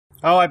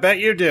Oh, I bet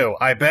you do.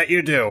 I bet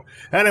you do.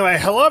 Anyway,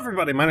 hello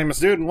everybody, my name is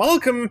Dude, and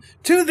welcome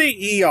to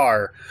the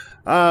ER.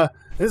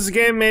 This is a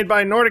game made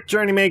by Nordic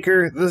Journey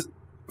Maker,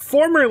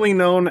 formerly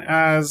known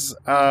as,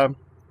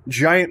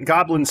 Giant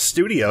Goblin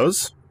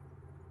Studios.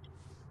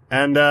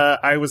 And,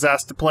 I was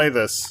asked to play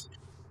this.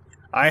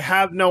 I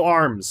have no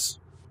arms.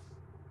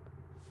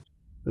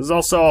 This is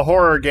also a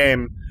horror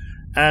game,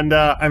 and,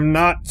 I'm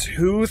not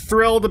too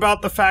thrilled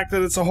about the fact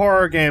that it's a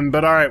horror game,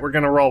 but alright, we're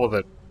gonna roll with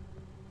it.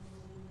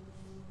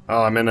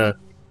 Oh, I'm in a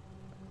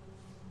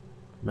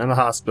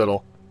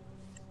hospital.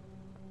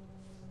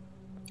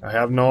 I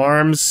have no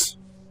arms.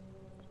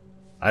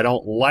 I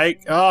don't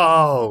like...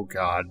 Oh,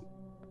 God.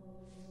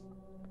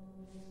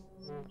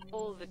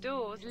 All the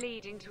doors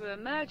leading to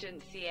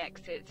emergency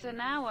exits are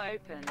now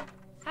open.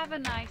 Have a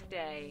nice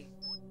day.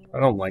 I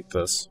don't like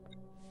this.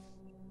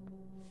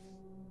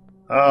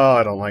 Oh,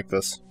 I don't like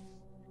this.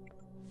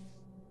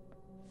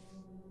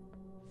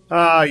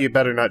 Ah, you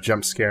better not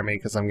jump scare me,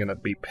 because I'm gonna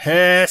be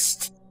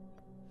pissed.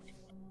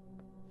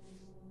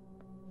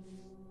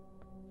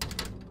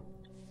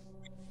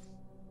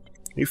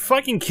 You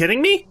fucking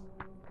kidding me?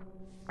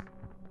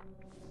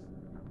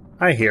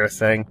 I hear a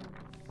thing.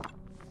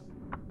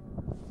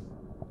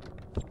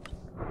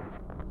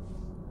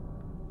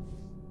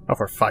 Oh,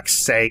 for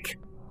fuck's sake.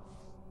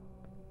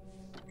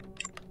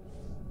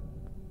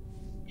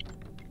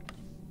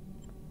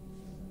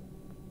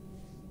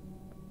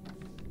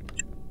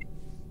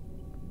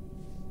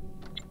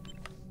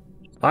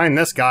 Find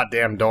this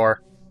goddamn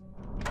door.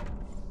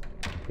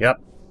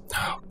 Yep.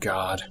 Oh,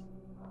 God.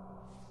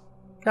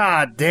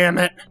 God damn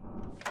it.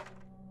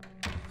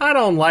 I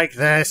don't like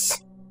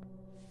this.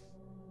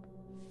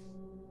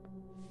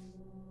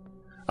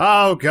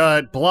 Oh,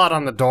 good. Blood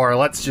on the door.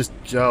 Let's just...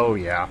 Oh,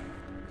 yeah.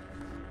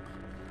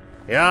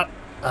 Yep.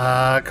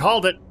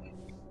 Called it.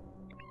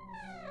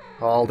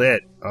 Called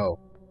it. Oh.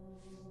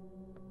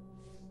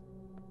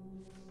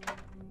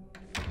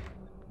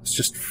 Let's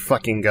just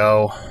fucking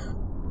go.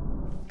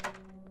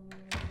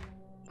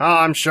 Oh,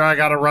 I'm sure I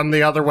gotta run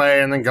the other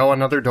way and then go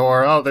another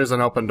door. Oh, there's an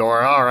open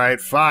door.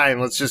 Alright, fine.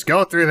 Let's just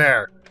go through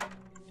there.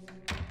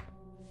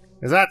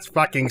 Because that's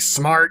fucking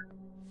smart.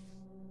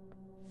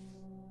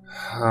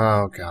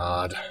 Oh,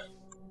 God.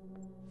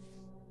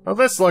 Oh,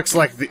 this looks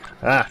like the...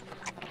 Ah.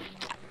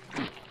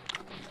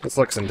 This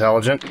looks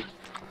intelligent.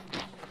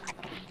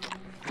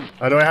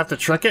 Oh, do I have to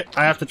trick it?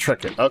 I have to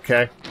trick it.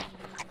 Okay.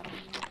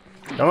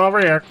 Come over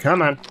here.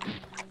 Come on.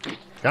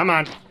 Come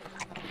on.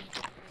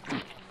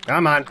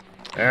 Come on.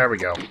 There we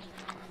go.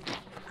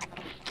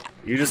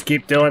 You just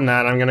keep doing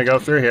that. I'm gonna go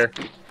through here.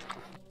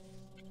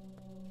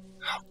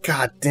 Oh,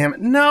 God damn it.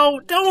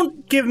 No,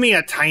 don't give me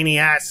a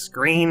tiny-ass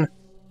screen.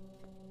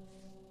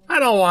 I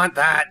don't want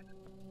that.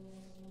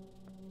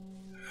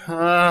 Do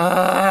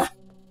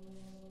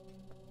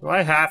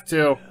I have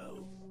to?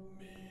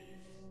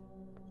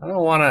 I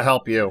don't want to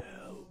help you.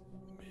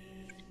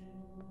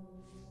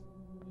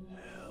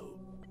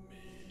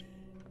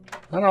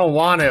 I don't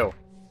want to.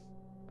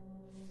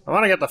 I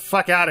want to get the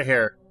fuck out of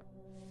here.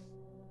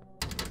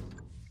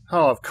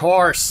 Oh, of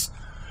course.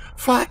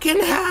 Fucking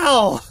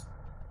hell!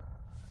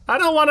 I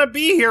don't want to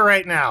be here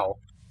right now.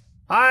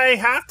 I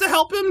have to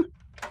help him?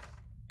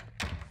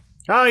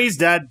 Oh, he's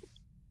dead.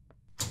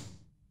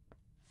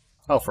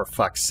 Oh, for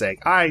fuck's sake.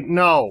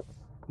 No.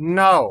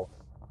 No.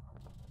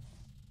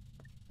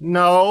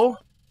 No.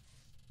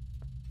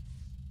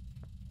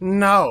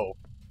 No.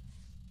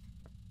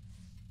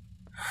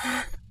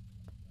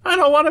 I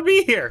don't want to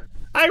be here.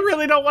 I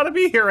really don't want to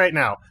be here right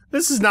now.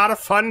 This is not a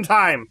fun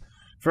time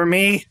for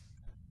me.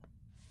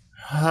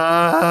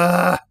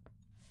 Oh,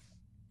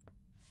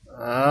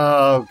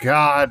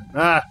 God.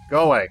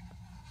 Go away.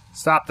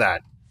 Stop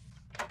that.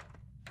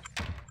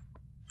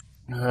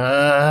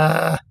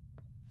 Why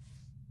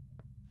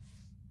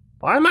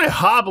am I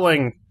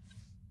hobbling?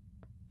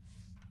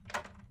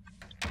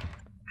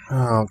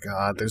 Oh,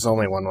 God. There's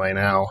only one way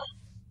now.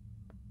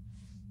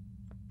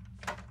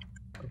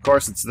 Of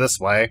course, it's this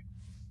way.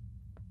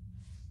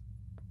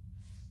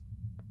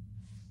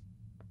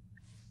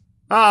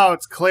 Oh,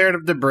 it's cleared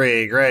of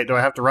debris. Great. Do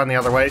I have to run the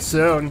other way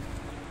soon?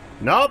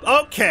 Nope.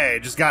 Okay.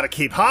 Just gotta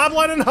keep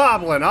hobbling and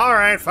hobbling.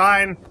 Alright,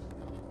 fine.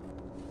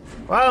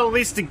 Well, at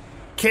least it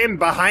came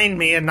behind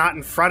me and not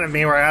in front of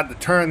me where I had to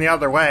turn the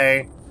other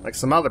way. Like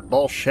some other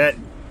bullshit.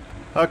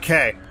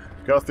 Okay.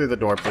 Go through the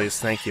door, please.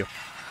 Thank you.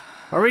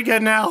 Are we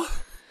good now?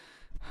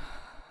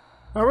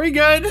 Are we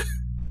good?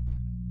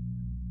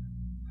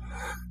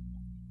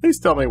 Please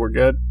tell me we're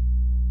good.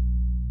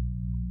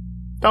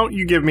 Don't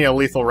you give me a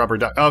lethal rubber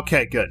duck.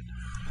 Okay, good.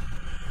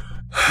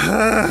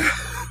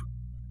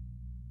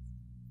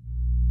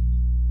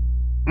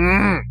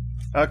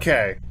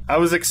 Okay. I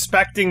was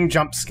expecting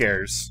jump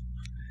scares.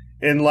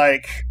 In,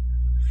 like,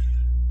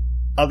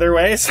 other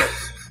ways.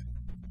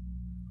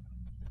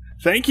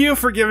 Thank you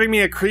for giving me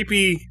a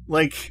creepy,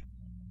 like,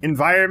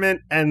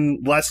 environment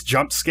and less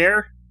jump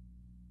scare.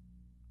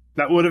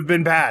 That would have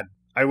been bad.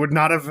 I would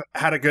not have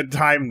had a good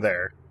time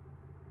there.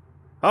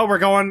 Oh, we're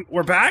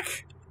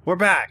back? We're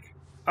back.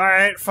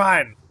 Alright,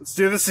 fine. Let's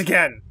do this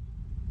again.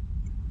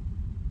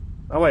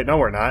 Oh wait, no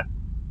we're not.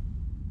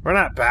 We're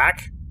not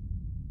back.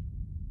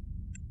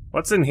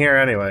 What's in here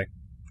anyway?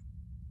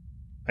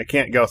 I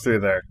can't go through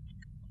there.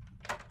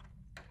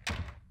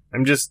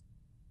 I'm just...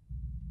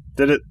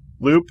 Did it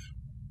loop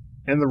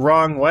in the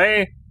wrong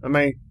way? Am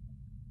I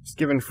just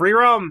giving free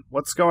roam?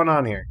 What's going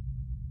on here?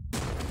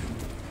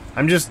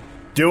 I'm just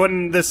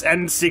doing this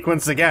end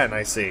sequence again,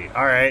 I see.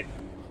 Alright.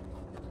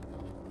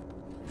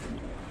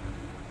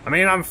 I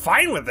mean, I'm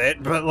fine with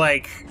it, but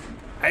like...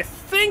 I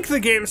think the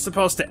game's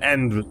supposed to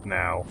end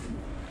now.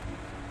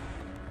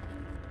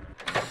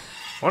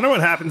 Wonder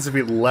what happens if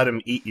we let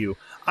him eat you.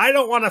 I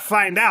don't want to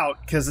find out,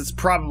 because it's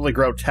probably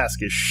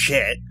grotesque as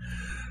shit.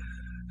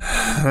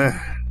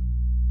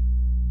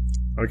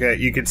 Okay,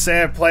 you could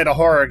say I've played a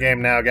horror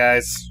game now,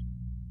 guys.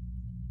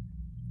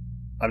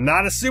 I'm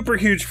not a super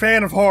huge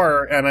fan of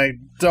horror, and I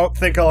don't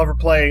think I'll ever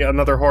play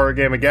another horror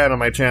game again on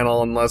my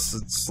channel unless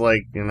it's,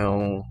 like, you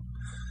know...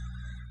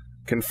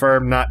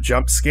 confirmed not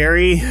jump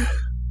scary.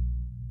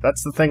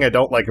 That's the thing I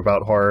don't like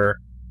about horror.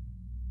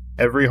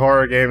 Every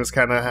horror game has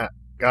kind of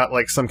got,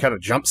 like, some kind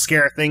of jump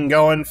scare thing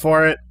going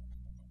for it.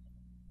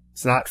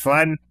 It's not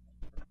fun.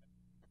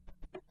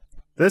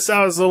 This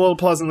I was a little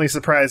pleasantly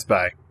surprised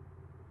by.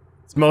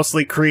 It's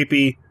mostly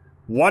creepy.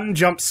 One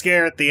jump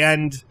scare at the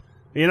end.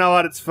 You know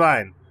what? It's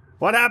fine.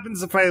 What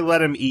happens if I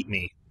let him eat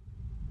me?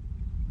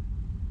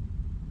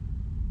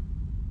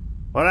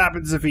 What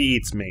happens if he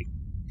eats me?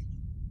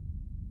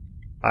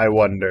 I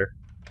wonder.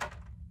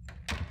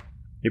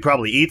 He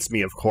probably eats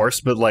me, of course,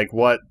 but, like,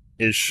 what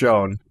is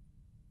shown?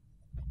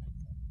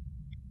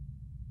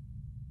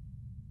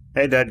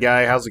 Hey, dead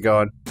guy, how's it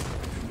going?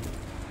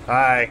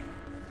 Hi.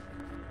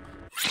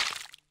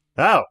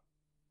 Oh.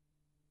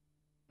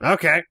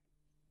 Okay.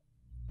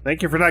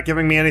 Thank you for not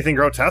giving me anything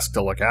grotesque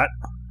to look at.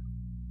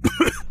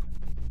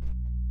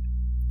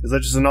 Is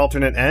that just an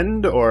alternate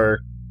end, or...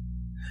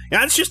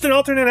 Yeah, it's just an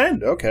alternate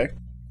end, okay.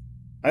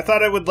 I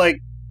thought it would, like,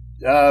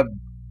 do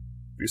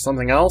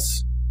something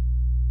else?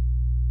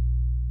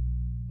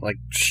 Like,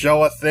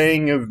 show a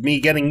thing of me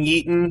getting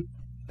eaten?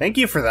 Thank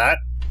you for that.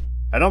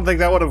 I don't think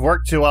that would have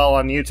worked too well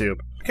on YouTube.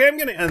 Okay, I'm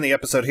gonna end the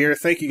episode here.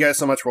 Thank you guys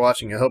so much for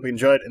watching. I hope you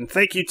enjoyed. And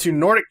thank you to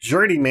Nordic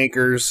Journey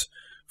Makers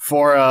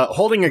for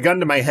holding a gun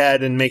to my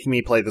head and making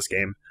me play this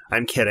game.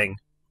 I'm kidding.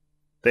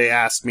 They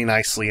asked me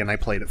nicely and I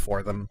played it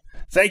for them.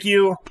 Thank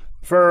you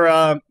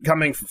for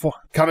coming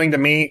to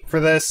me for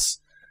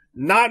this.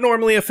 Not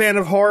normally a fan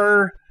of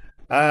horror.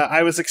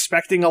 I was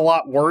expecting a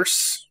lot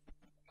worse.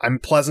 I'm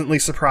pleasantly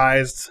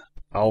surprised.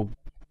 I'll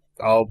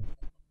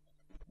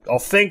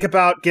think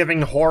about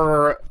giving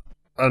horror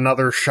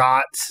another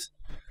shot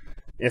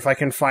if I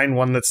can find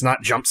one that's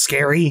not jump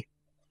scary.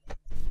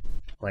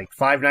 Like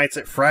Five Nights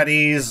at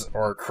Freddy's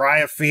or Cry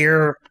of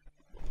Fear.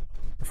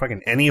 Or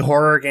fucking any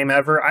horror game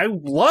ever. I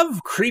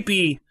love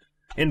creepy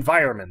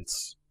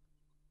environments.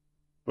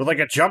 With like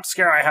a jump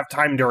scare I have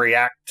time to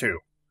react to.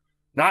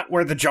 Not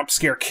where the jump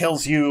scare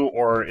kills you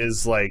or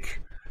is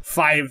like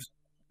 5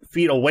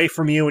 feet away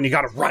from you and you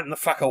gotta run the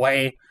fuck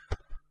away.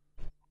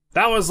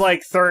 That was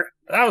like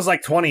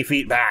 20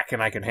 feet back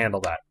and I can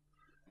handle that.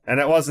 And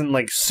it wasn't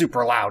like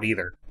super loud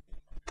either.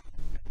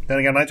 Then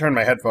again, I turned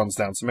my headphones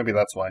down, so maybe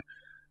that's why.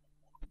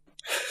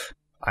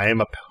 I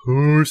am a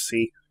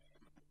pussy.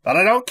 But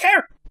I don't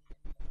care!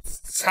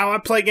 It's how I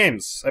play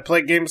games. I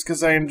play games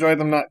because I enjoy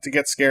them, not to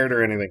get scared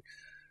or anything.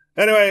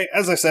 Anyway,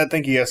 as I said,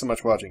 thank you guys so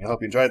much for watching. I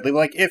hope you enjoyed. Leave a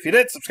like if you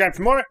did. Subscribe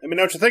for more. Let me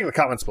know what you think in the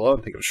comments below.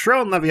 And thank you to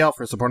Shrill and Leviel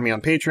for supporting me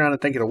on Patreon.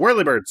 And thank you to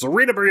Whirlybird,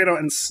 Zarita Burrito,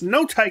 and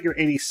Snow Tiger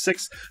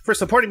 86 for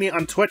supporting me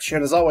on Twitch.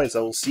 And as always, I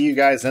will see you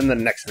guys in the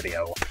next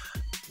video.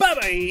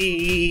 Bye-bye!